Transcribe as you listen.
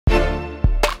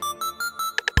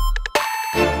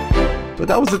But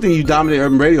that was the thing, you dominated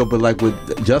urban radio, but like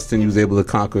with Justin, you was able to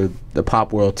conquer the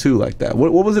pop world too like that.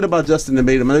 What was it about Justin that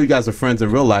made him, I know you guys are friends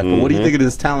in real life, but what do you think it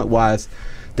is talent-wise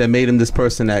that made him this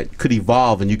person that could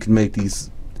evolve and you can make these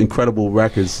incredible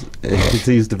records and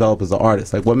continues to develop as an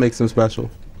artist? Like, what makes him special?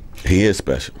 He is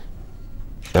special.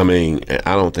 I mean,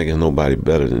 I don't think there's nobody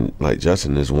better than, like,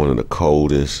 Justin is one of the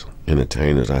coldest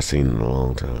entertainers I've seen in a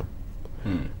long time.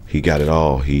 He got it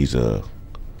all. He's a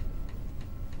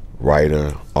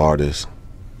writer, artist,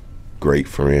 great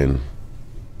friend.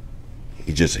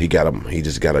 He just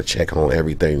got a check on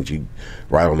everything that you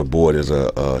write on the board as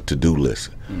a to-do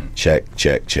list. Check,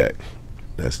 check, check.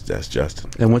 That's Justin.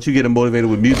 And once you get him motivated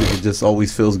with music, it just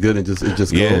always feels good and it just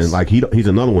goes. Yeah, and like he's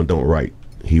another one don't write.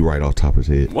 He write off top of his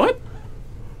head. What?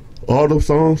 All those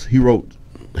songs he wrote,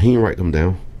 he didn't write them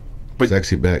down. But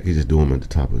Sexy Back, he just do them at the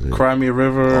top of his head. Cry Me a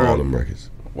River. All them records.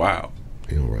 Wow.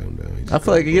 He don't write them down. I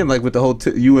feel like, again, like with the whole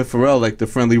you and Pharrell, like the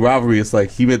friendly rivalry, it's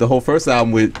like he made the whole first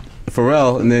album with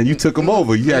Pharrell and then you took him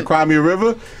over. You had Cry Me a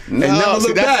River and never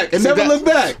look back. And never look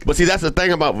back. But see, that's the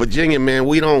thing about Virginia, man.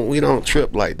 We don't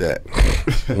trip like that.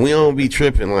 We don't be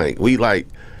tripping like, we like,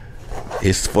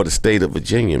 it's for the state of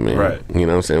Virginia, man. Right. You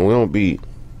know what I'm saying? We don't be,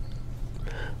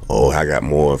 oh, I got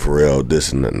more Pharrell,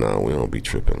 this and that. No, we don't be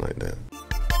tripping like that.